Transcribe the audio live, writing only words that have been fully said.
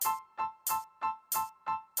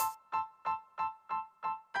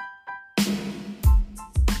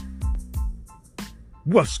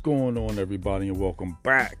What's going on, everybody, and welcome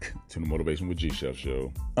back to the Motivation with G-Chef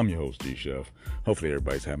show. I'm your host, G-Chef. Hopefully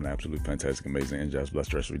everybody's having an absolutely fantastic, amazing, and just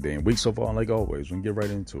blessed rest of the day and week so far. And like always, we can get right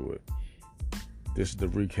into it. This is the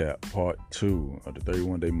recap, part 2 of the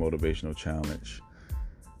 31-day motivational challenge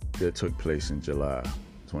that took place in July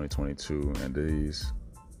 2022. And these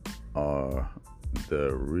are the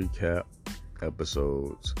recap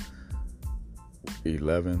episodes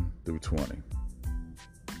 11 through 20.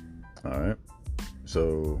 All right.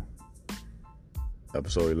 So,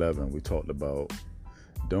 episode 11, we talked about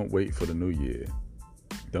don't wait for the new year.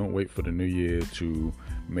 Don't wait for the new year to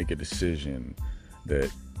make a decision that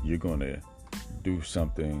you're going to do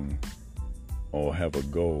something or have a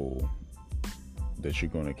goal that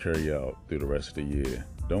you're going to carry out through the rest of the year.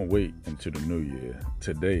 Don't wait until the new year.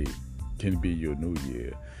 Today can be your new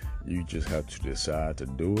year. You just have to decide to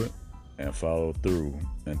do it and follow through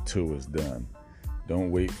until it's done.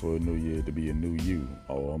 Don't wait for a new year to be a new you.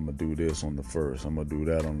 Oh, I'm going to do this on the 1st. I'm going to do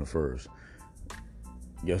that on the 1st.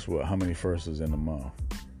 Guess what? How many firsts is in a month?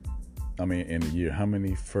 In a year. How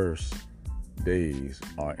many first days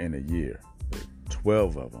are in a year?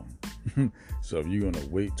 12 of them. So if you're going to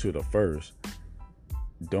wait till the 1st,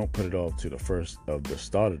 don't put it off to the 1st of the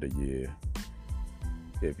start of the year.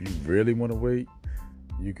 If you really want to wait,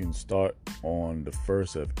 you can start on the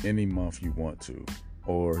 1st of any month you want to.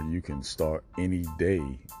 Or you can start any day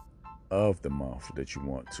of the month that you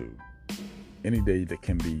want to. Any day that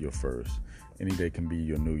can be your 1st. Any day can be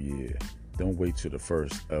your new year. Don't wait till the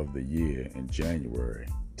 1st of the year in January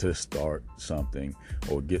to start something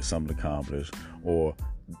or get something accomplished or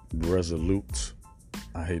resolute.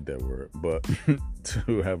 I hate that word, but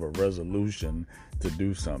to have a resolution to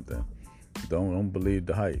do something. Don't believe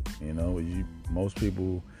the hype. Most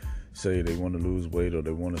people say they want to lose weight or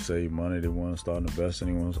they want to save money, they want to start investing,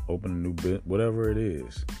 they want to open a new business, whatever it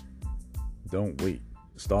is. Don't wait.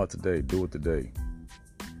 Start today. Do it today.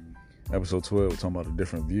 Episode 12, we're talking about a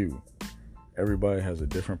different view. Everybody has a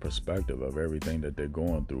different perspective of everything that they're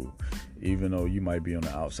going through. Even though you might be on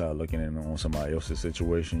the outside looking in on somebody else's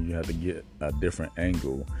situation, you have to get a different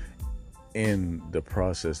angle in the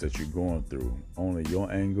process that you're going through. Only your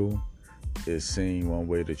angle is seeing one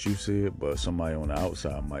way that you see it, but somebody on the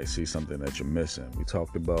outside might see something that you're missing. We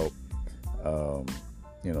talked about,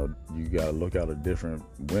 you got to look out a different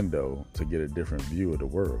window to get a different view of the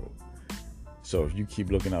world. So if you keep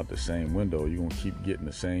looking out the same window, you're going to keep getting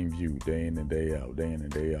the same view day in and day out, day in and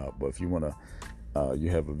day out. But if you want to, you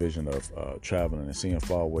have a vision of traveling and seeing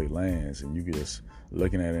faraway lands, and you just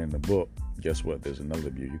looking at it in the book, guess what? There's another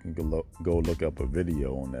view. You can go look up a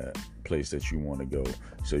video on that place that you want to go,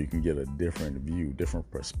 so you can get a different view, different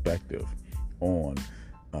perspective on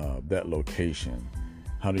that location.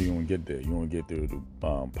 How do you want to get there? You want to get through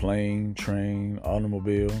the plane, train,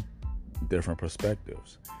 automobile? Different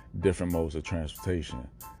perspectives, different modes of transportation.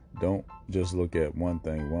 Don't just look at one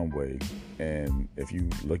thing one way, and if you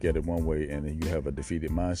look at it one way and then you have a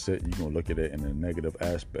defeated mindset, you're going to look at it in a negative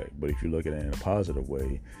aspect. But if you look at it in a positive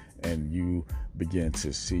way and you begin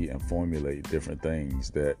to see and formulate different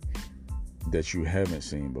things that you haven't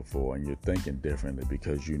seen before, and you're thinking differently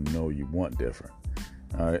because you know you want different.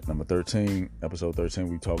 All right, number 13, episode 13,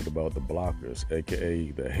 we talked about the blockers,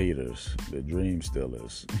 aka the haters, the dream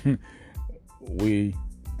stealers. We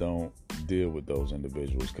don't deal with those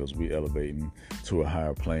individuals because we elevating to a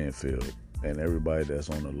higher playing field. And everybody that's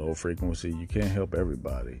on a low frequency, you can't help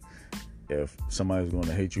everybody. If somebody's going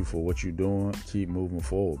to hate you for what you're doing, keep moving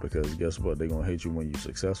forward, because guess what? They're going to hate you when you're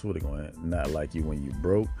successful. They're going to not like you when you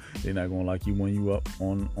broke. They're not going to like you when you up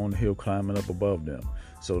on the hill climbing up above them.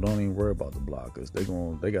 So don't even worry about the blockers.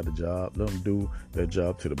 They got the job. Let them do their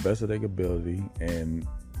job to the best of their ability. And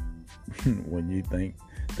when you think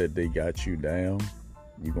that they got you down,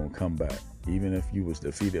 you're going to come back. Even if you was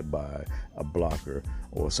defeated by a blocker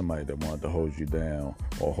or somebody that wanted to hold you down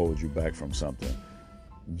or hold you back from something,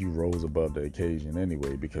 you rose above the occasion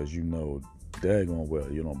anyway, because you know daggone well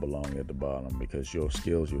you don't belong at the bottom, because your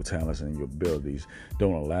skills, your talents, and your abilities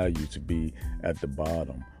don't allow you to be at the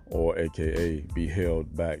bottom, or aka be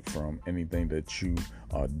held back from anything that you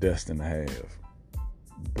are destined to have.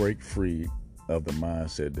 Break free of the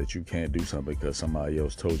mindset that you can't do something because somebody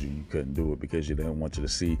else told you couldn't do it, because they didn't want you to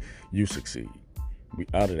see you succeed. We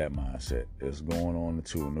out of that mindset. It's going on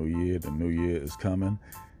into a new year. The new year is coming,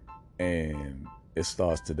 and it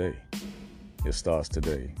starts today. It starts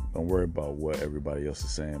today. Don't worry about what everybody else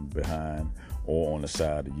is saying behind or on the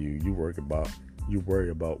side of you. You worry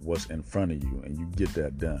about what's in front of you, and you get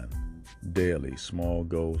that done daily. Small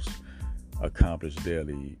goals accomplished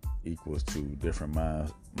daily equals to different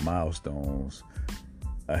milestones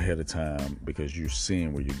ahead of time because you're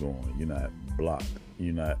seeing where you're going. You're not blocked.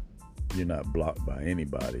 You're not blocked by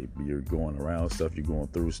anybody. You're going around stuff. You're going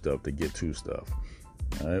through stuff to get to stuff.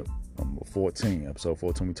 All right. Episode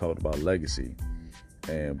 14, we talked about legacy,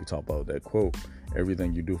 and we talked about that quote: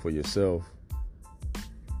 "Everything you do for yourself,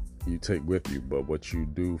 you take with you, but what you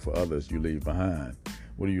do for others, you leave behind."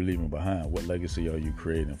 What are you leaving behind? What legacy are you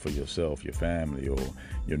creating for yourself, your family, or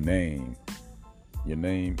your name? Your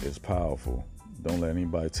name is powerful. Don't let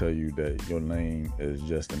anybody tell you that your name is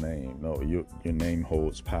just a name. No, your name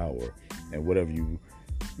holds power. And whatever you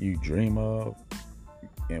dream of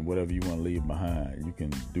and whatever you want to leave behind, you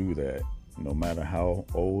can do that. No matter how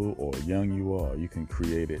old or young you are, you can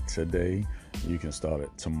create it today. You can start it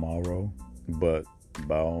tomorrow. But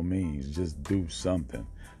by all means, just do something.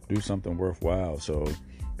 Do something worthwhile so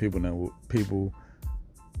people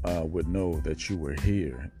would know that you were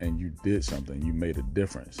here and you did something. You made a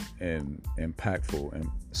difference and impactful in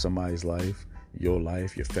somebody's life, your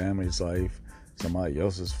family's life, somebody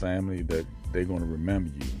else's family, that they're going to remember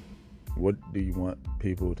you. What do you want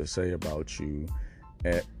people to say about you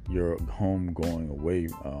at your home going away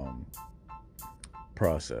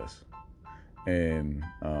process? And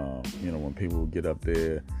when people get up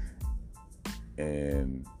there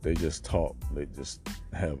and they just talk, they just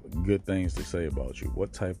have good things to say about you.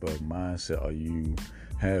 What type of mindset are you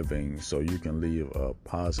having so you can leave a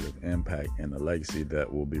positive impact and a legacy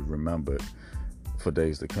that will be remembered for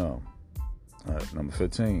days to come? All right, number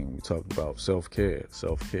 15, we talked about self-care.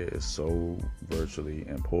 Self-care is so virtually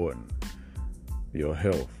important. Your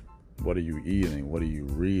health. What are you eating? What are you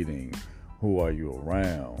reading? Who are you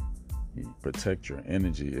around? You protect your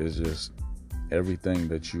energy. It's just everything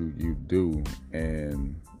that you do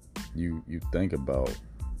and you think about.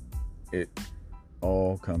 It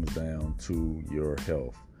all comes down to your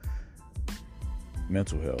health.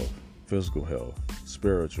 Mental health, physical health,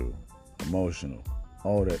 spiritual, emotional,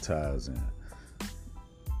 all that ties in.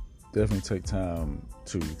 Definitely take time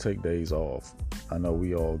to take days off. I know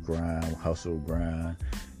we all hustle, grind,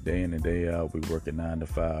 day in and day out. We working 9 to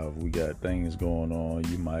 5. We got things going on.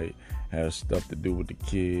 You might have stuff to do with the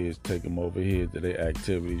kids. Take them over here to their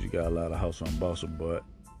activities. You got a lot of hustle and bustle, but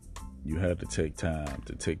you have to take time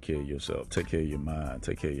to take care of yourself, take care of your mind,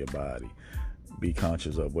 take care of your body. Be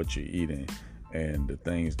conscious of what you're eating and the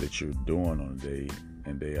things that you're doing on a day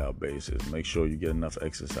in, day out basis. Make sure you get enough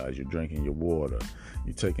exercise. You're drinking your water.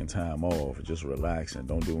 You're taking time off. Just relaxing.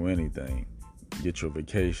 Don't do anything. Get your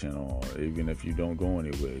vacation on. Even if you don't go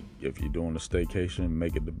anywhere. If you're doing a staycation,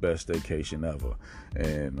 make it the best staycation ever.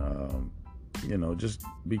 And, just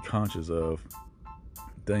be conscious of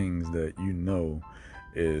things that you know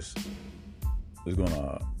is going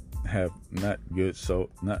to have not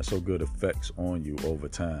so good effects on you over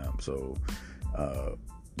time. So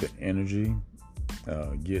the energy,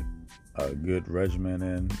 get a good regimen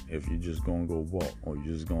in. If you're just going to go walk, or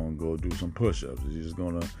you're just going to go do some push-ups, you're just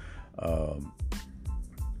going to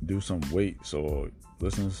do some weights, or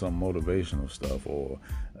listen to some motivational stuff, or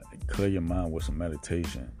clear your mind with some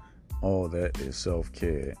meditation. All that is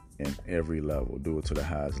self-care in every level. Do it to the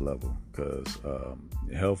highest level, because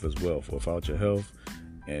health is wealth. Without your health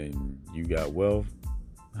and you got wealth,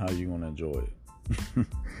 how are you going to enjoy it?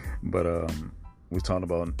 But we talked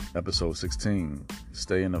about episode 16,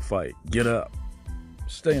 stay in the fight. Get up.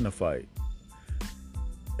 Stay in the fight.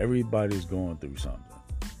 Everybody's going through something.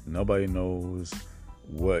 Nobody knows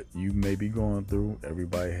what you may be going through.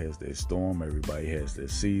 Everybody has their storm. Everybody has their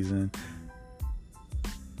season.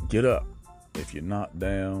 Get up. If you're knocked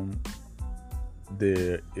down,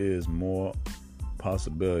 there is more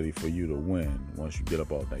possibility for you to win once you get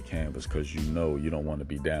up off that canvas, because you know you don't want to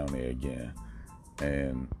be down there again.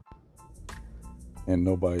 And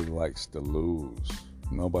nobody likes to lose.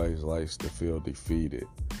 Nobody likes to feel defeated.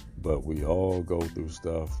 But we all go through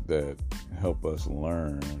stuff that help us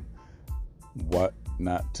learn what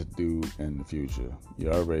not to do in the future.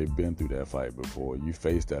 You already been through that fight before. You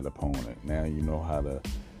faced that opponent. Now you know how to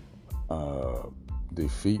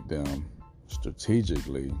defeat them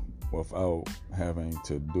strategically without having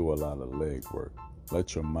to do a lot of leg work.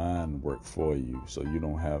 Let your mind work for you, so you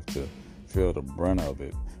don't have to feel the brunt of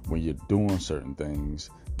it when you're doing certain things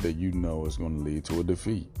that you know is going to lead to a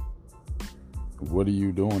defeat. What are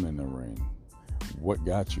you doing in the ring? What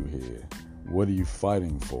got you here? What are you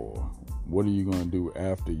fighting for? What are you going to do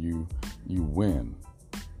after you win?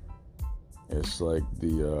 It's like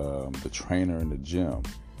the trainer in the gym,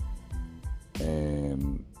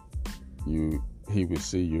 and he would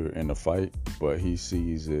see you're in a fight, but he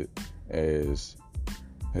sees it as,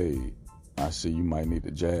 hey, I see you might need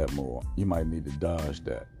to jab more. You might need to dodge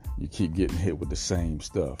that. You keep getting hit with the same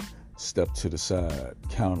stuff. step to the side,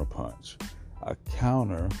 counter punch. A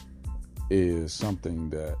counter is something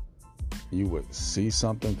that you would see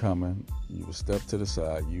something coming, you would step to the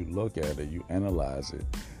side, you look at it, you analyze it,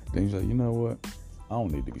 then you're like, you know what? I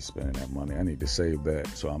don't need to be spending that money. I need to save that.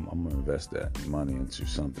 So I'm going to invest that money into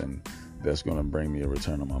something that's going to bring me a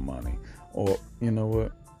return on my money. Or, you know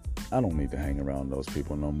what? I don't need to hang around those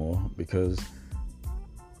people no more, because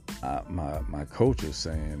my coach is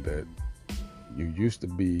saying that you used to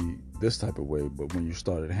be this type of way, but when you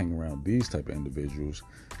started hanging around these type of individuals,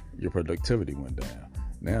 your productivity went down.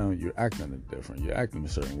 Now you're acting different. You're acting a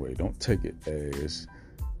certain way. Don't take it as,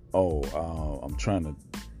 I'm trying to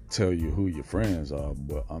tell you who your friends are,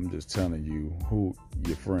 but I'm just telling you who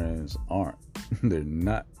your friends aren't. They're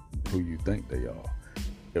not who you think they are.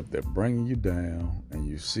 If they're bringing you down and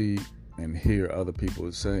you see and hear other people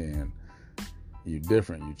saying you're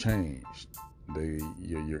different, you changed,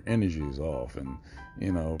 your energy is off, and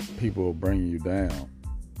people are bringing you down,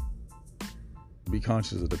 be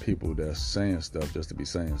conscious of the people that's saying stuff just to be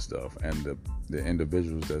saying stuff, and the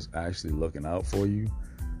individuals that's actually looking out for you.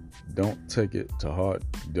 Don't take it to heart.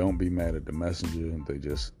 Don't be mad at the messenger. They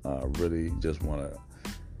just really just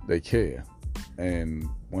they care. And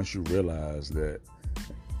once you realize that,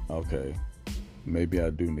 okay, maybe I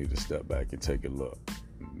do need to step back and take a look.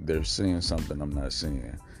 They're seeing something I'm not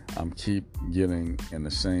seeing. I'm keep getting in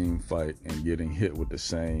the same fight and getting hit with the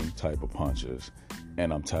same type of punches,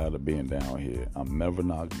 and I'm tired of being down here. I'm never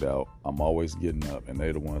knocked out. I'm always getting up, and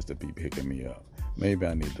they're the ones that be picking me up. Maybe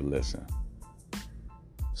I need to listen.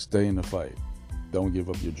 Stay in the fight. Don't give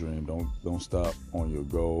up your dream. Don't stop on your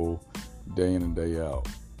goal day in and day out.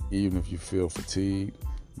 Even if you feel fatigued,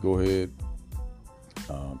 go ahead,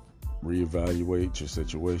 reevaluate your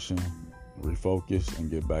situation, refocus, and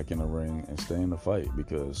get back in the ring and stay in the fight,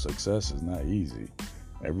 because success is not easy.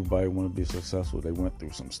 Everybody want to be successful. They went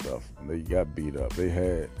through some stuff and they got beat up. They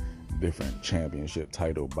had different championship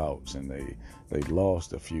title bouts, and they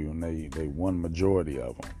lost a few, and they won majority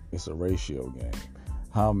of them. It's a ratio game.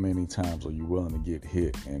 How many times are you willing to get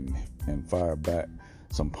hit and fire back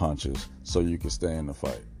some punches so you can stay in the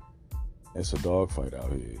fight? It's a dogfight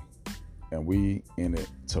out here, and we in it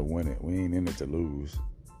to win it. We ain't in it to lose.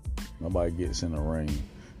 Nobody gets in the ring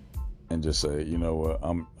and just say, you know what,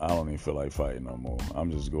 I don't even feel like fighting no more.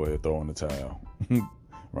 I'm just go ahead, throw in the towel.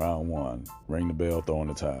 Round one, ring the bell, throw in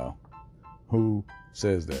the towel. Who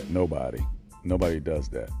says that? Nobody. Nobody does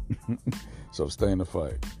that. So stay in the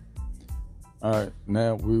fight. All right,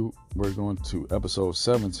 now we're going to episode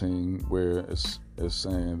 17, where it's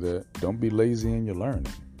saying that don't be lazy in your learning.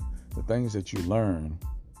 The things that you learn,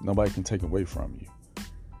 nobody can take away from you.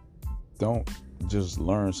 Don't just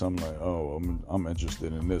learn something like, I'm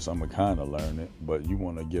interested in this, I'm gonna kind of learn it, but you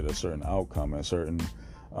want to get a certain outcome and certain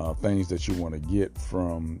things that you want to get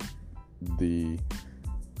from the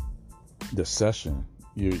session.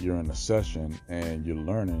 You're in a session and you're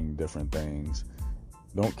learning different things.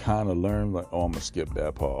 Don't kind of learn like, I'm gonna skip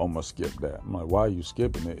that part, I'm gonna skip that. I'm like, why are you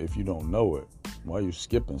skipping it if you don't know it? Why are you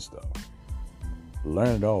skipping stuff?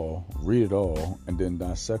 Learn it all, read it all, and then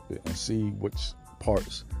dissect it and see which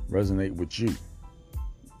parts resonate with you.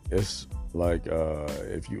 It's like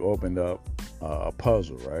if you opened up a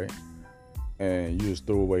puzzle, right? And you just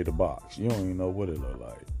threw away the box. You don't even know what it looked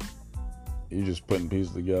like. You just putting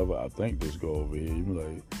pieces together. I think this go over here. You be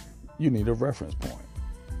like, you need a reference point.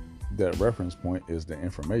 That reference point is the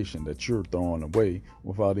information that you're throwing away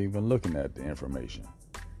without even looking at the information.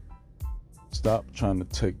 Stop trying to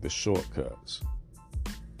take the shortcuts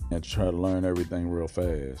and try to learn everything real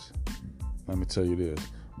fast. Let me tell you this.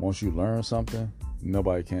 Once you learn something,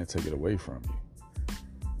 nobody can take it away from you.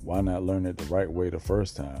 Why not learn it the right way the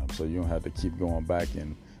first time, so you don't have to keep going back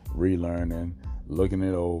and relearning, looking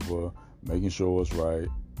it over, making sure it's right?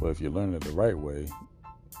 But if you learn it the right way,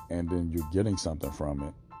 and then you're getting something from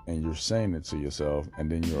it, and you're saying it to yourself,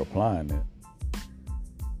 and then you're applying it,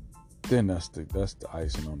 then that's the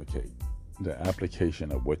icing on the cake. The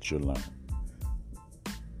application of what you learn.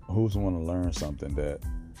 Who's want to learn something that,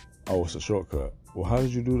 it's a shortcut? Well, how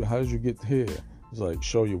did you do that? How did you get here? It's like,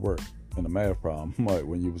 show your work. In a math problem, like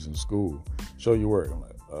when you was in school, show your work. I'm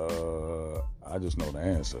like, I just know the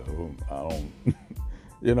answer. I don't,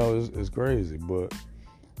 it's crazy, but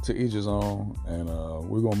to each his own. And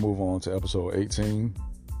we're going to move on to episode 18.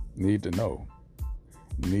 Need to know.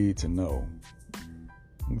 Need to know.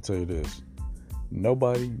 Let me tell you this.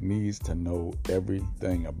 Nobody needs to know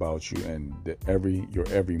everything about you and your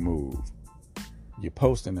every move. You're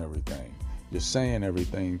posting everything. You're saying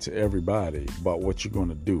everything to everybody about what you're going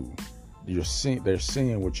to do. They're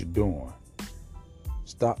seeing what you're doing.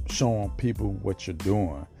 Stop showing people what you're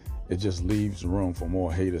doing. it just leaves room for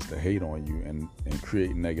more haters to hate on you and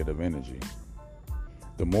create negative energy.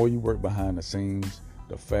 The more you work behind the scenes,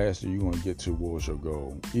 the faster you're going to get towards your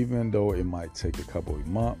goal. Even though it might take a couple of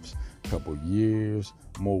months, a couple of years,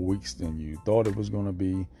 more weeks than you thought it was going to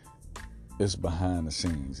be, it's behind the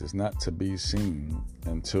scenes. It's not to be seen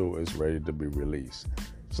until it's ready to be released.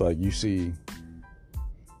 It's like you see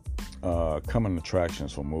coming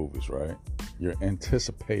attractions for movies, right? You're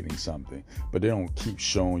anticipating something, but they don't keep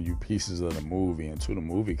showing you pieces of the movie until the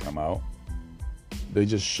movie come out. They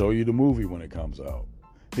just show you the movie when it comes out.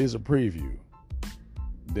 Here's a preview.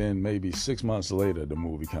 Then maybe 6 months later, the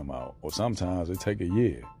movie come out. Or sometimes it take a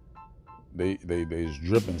year. They just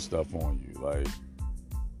dripping stuff on you. Like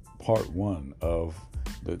part 1 of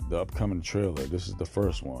the upcoming trailer. This is the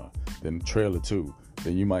first one. Then trailer 2.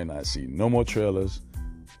 Then you might not see no more trailers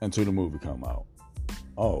until the movie come out.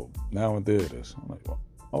 Oh, now in theaters. I'm like,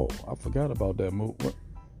 oh, I forgot about that movie.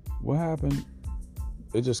 What happened?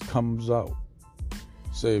 It just comes out.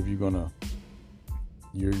 Say if you're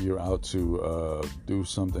out to do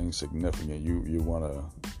something significant.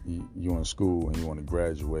 You're in school and you want to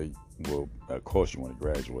graduate. Well, of course you want to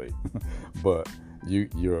graduate, but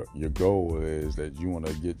your goal is that you want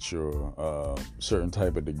to get your certain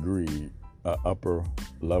type of degree, upper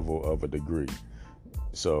level of a degree.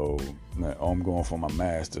 So I'm going for my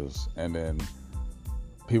master's, and then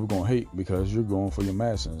people gonna hate because you're going for your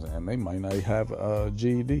master's, and they might not have a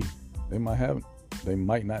GED. They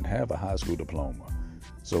might not have a high school diploma.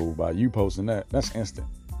 So by you posting that, that's instant.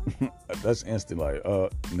 That's instant, like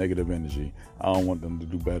negative energy. I don't want them to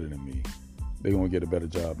do better than me. They're gonna get a better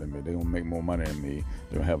job than me. They're gonna make more money than me.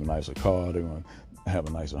 They're gonna have a nicer car. They're gonna have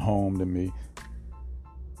a nicer home than me.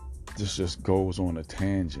 This just goes on a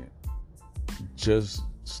tangent. Just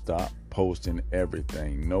stop posting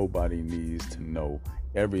everything. Nobody needs to know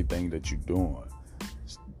everything that you're doing.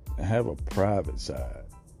 Have a private side.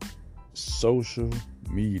 Social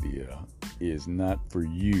media is not for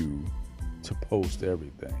you to post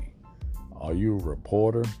everything. Are you a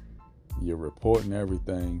reporter? You're reporting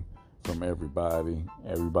everything from everybody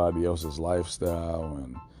else's lifestyle,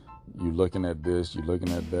 and you looking at this, you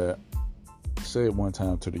looking at that. Say it one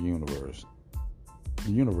time to the universe.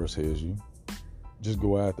 The universe hears you. Just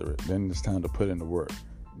go after it. Then it's time to put in the work.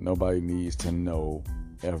 Nobody needs to know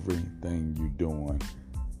everything you're doing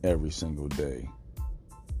every single day,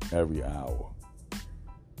 every hour.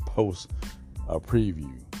 Post a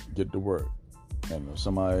preview. Get to work. And if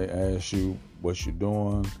somebody asks you what you're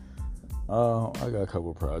doing, I got a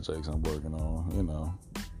couple projects I'm working on.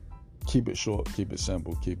 Keep it short, keep it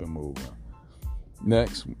simple, keep it moving.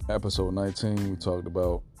 Next, episode 19, we talked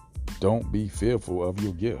about don't be fearful of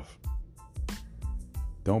your gift.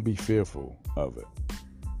 Don't be fearful of it.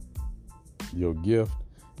 Your gift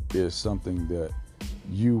is something that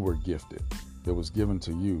you were gifted. It was given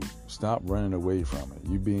to you. Stop running away from it.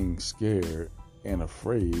 You being scared and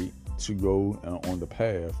afraid to go on the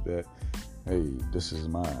path that, hey, this is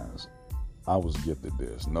mine. I was gifted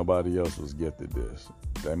this. Nobody else was gifted this.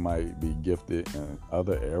 They might be gifted in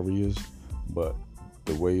other areas, but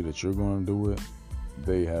the way that you're going to do it,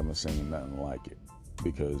 they haven't seen nothing like it,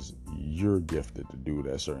 because you're gifted to do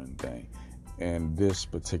that certain thing in this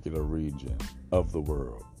particular region of the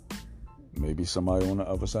world. Maybe somebody on the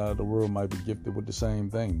other side of the world might be gifted with the same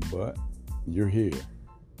thing, but you're here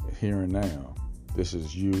and now. This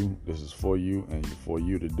is you, this is for you, and for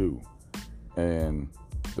you to do. And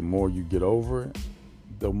the more you get over it,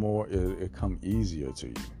 the more it come easier to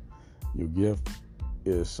you. Your gift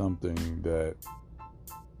is something that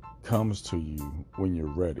comes to you when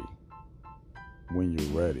you're ready. When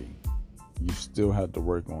you're ready, you still have to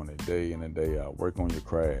work on it day in and day out. Work on your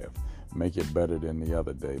craft. Make it better than the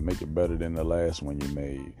other day. Make it better than the last one you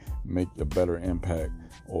made. Make a better impact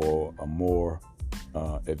or a more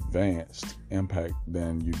advanced impact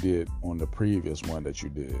than you did on the previous one that you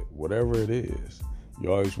did. Whatever it is,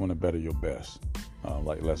 you always want to better your best,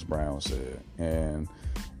 like Les Brown said. And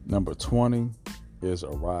number 20 is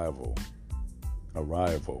arrival.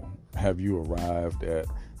 Arrival. Have you arrived at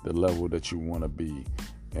the level that you want to be?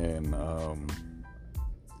 And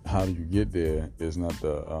how do you get there is not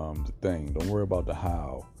the thing. Don't worry about the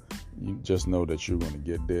how. You just know that you're going to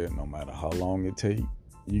get there no matter how long it takes.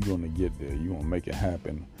 You're going to get there. You're going to make it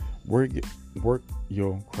happen. Work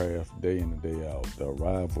your craft day in and day out. The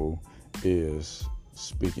arrival is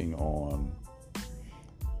speaking on,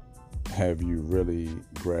 have you really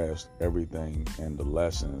grasped everything and the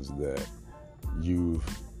lessons that you've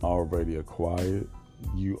already acquired?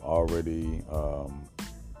 You already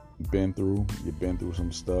been through. You've been through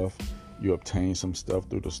some stuff. You obtained some stuff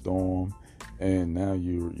through the storm, and now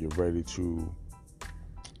you're ready to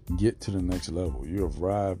get to the next level. You have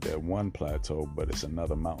arrived at one plateau, but it's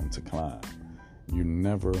another mountain to climb. You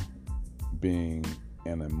never being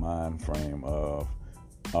in a mind frame of,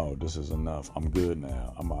 oh, this is enough, I'm good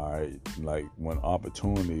now, I'm all right. Like, when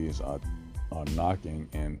opportunities are knocking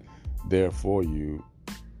and there for you,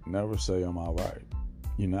 never say I'm all right.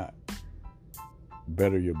 You're not.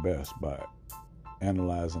 Better your best by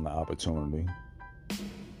analyzing the opportunity,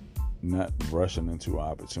 not rushing into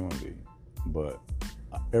opportunity. But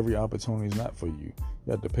every opportunity is not for you.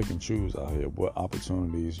 You have to pick and choose out here what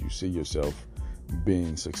opportunities you see yourself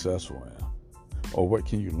being successful in, or what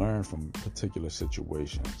can you learn from particular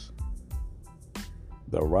situations.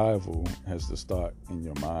 The arrival has to start in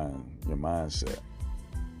your mind, your mindset.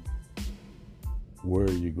 Where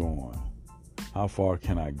are you going? How far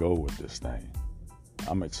can I go with this thing?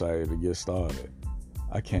 I'm excited to get started.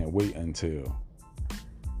 I can't wait until.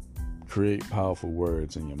 Create powerful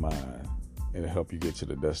words in your mind. It'll help you get to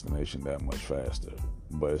the destination that much faster.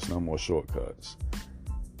 But it's no more shortcuts.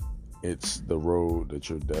 It's the road that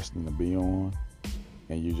you're destined to be on,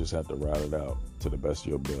 and you just have to ride it out to the best of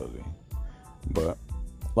your ability. But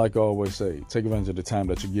like I always say, take advantage of the time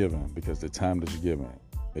that you're given, because the time that you're given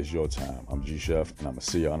is your time. I'm G Chef, and I'm going to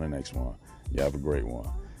see you on the next one. You have a great one.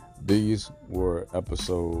 These were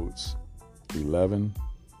episodes 11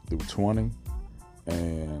 through 20,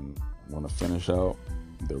 and I want to finish out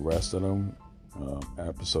the rest of them,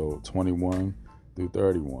 episode 21 through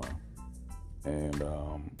 31. And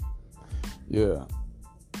yeah,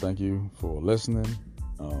 thank you for listening.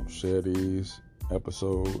 Share these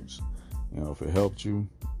episodes. If it helped you,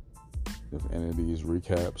 if any of these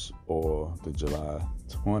recaps or the July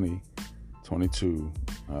 2022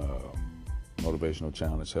 motivational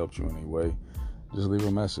challenge helped you in any way, just leave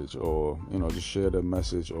a message, or just share the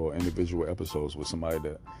message or individual episodes with somebody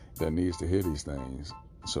that needs to hear these things.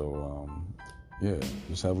 So yeah,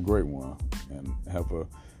 just have a great one and have a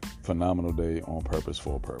phenomenal day on purpose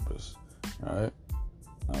for a purpose. All right,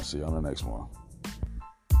 I'll see you on the next one.